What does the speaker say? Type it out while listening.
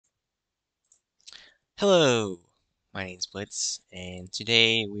Hello, my name's Blitz, and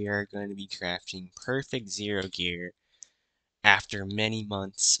today we are going to be crafting perfect zero gear after many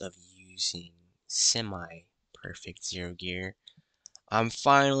months of using semi-perfect zero gear. I'm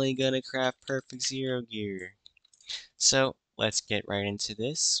finally going to craft perfect zero gear. So let's get right into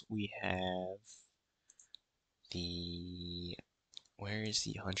this. We have where is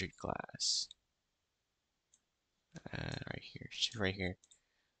the 100 glass? Right here, right here.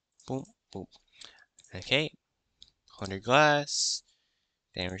 Boom, boom. Okay, 100 glass.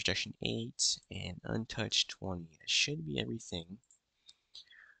 Damage reduction 8 and untouched 20. That should be everything.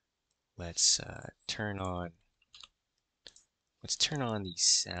 Let's turn on the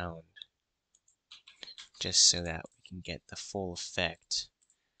sound just so that we can get the full effect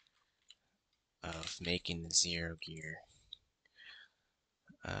of making the zero gear.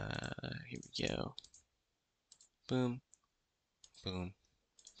 Here we go. Boom, boom,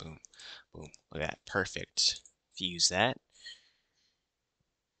 boom, boom. Look at that, perfect. Fuse that.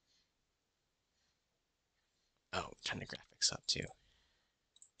 Oh, turn the graphics up too.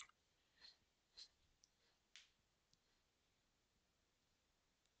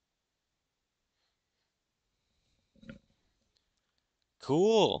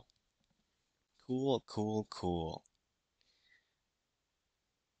 Cool. Cool, cool, cool.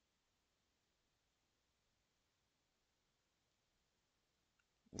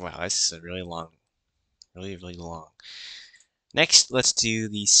 Wow, this is a really long, really long. Next, let's do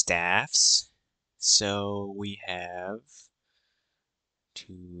the staffs. So we have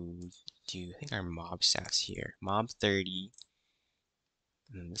to do, I think our mob staffs here. Mob 30,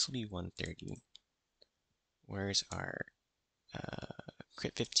 and then this will be 130. Where's our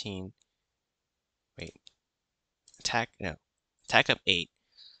crit 15? Wait, attack up 8,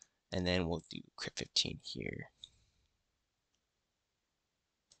 and then we'll do crit 15 here.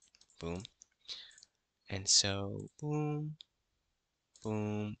 Boom. And so, boom,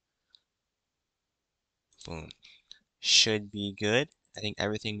 boom, boom. Should be good. I think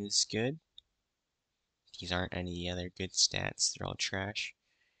everything is good. These aren't any other good stats. They're all trash.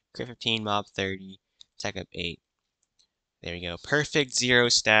 Crit 15, mob 30, attack up 8. There we go. Perfect zero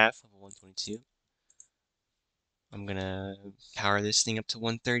staff, level 122. I'm gonna power this thing up to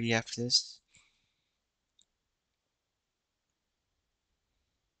 130 after this.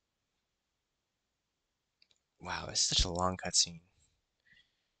 Wow, this is such a long cutscene.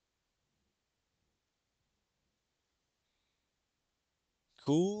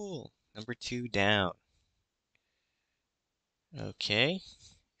 Cool. Number 2 down. Okay.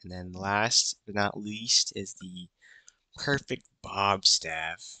 And then last but not least is the perfect bob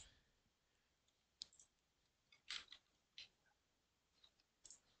staff.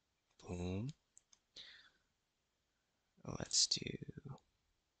 Boom. Let's do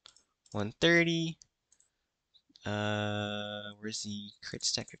 130. Where's the crit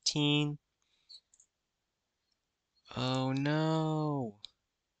stack 15? Oh no.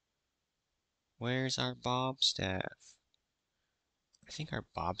 Where's our bob staff? I think our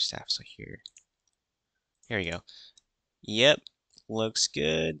bob staffs are here. Here we go. Yep. Looks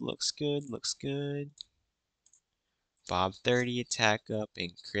good, looks good, looks good. Bob 30, attack up,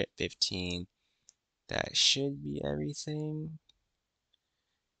 and crit 15. That should be everything.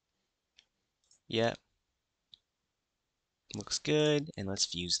 Yep. Looks good, and let's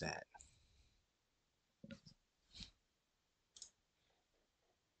fuse that.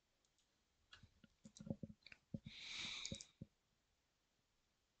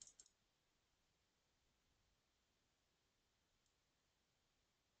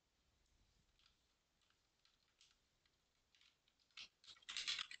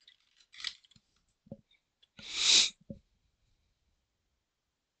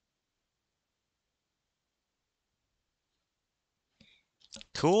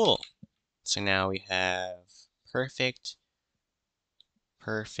 Cool. So now we have perfect,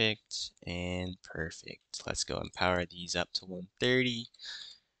 perfect, and perfect. Let's go and power these up to 130,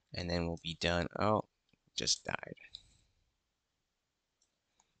 and then we'll be done. Oh, just died.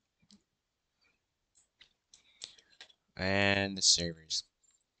 And the server's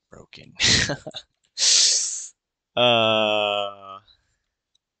broken.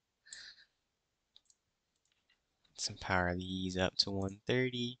 Let's power these up to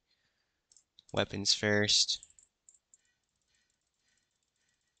 130. Weapons first.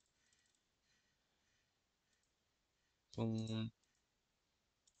 Boom.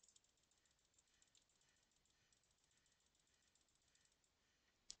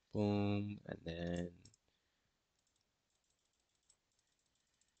 Boom. And then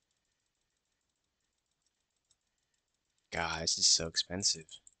God, this is so expensive.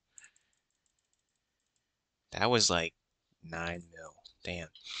 That was like 9 mil. Damn.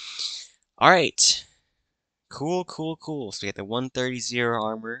 Alright. Cool, cool, cool. So we got the 130 Zero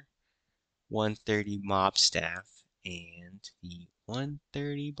Armor, 130 Mob Staff, and the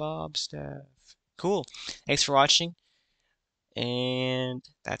 130 Bob Staff. Cool. Thanks for watching. And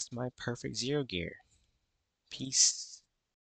that's my perfect Zero gear. Peace.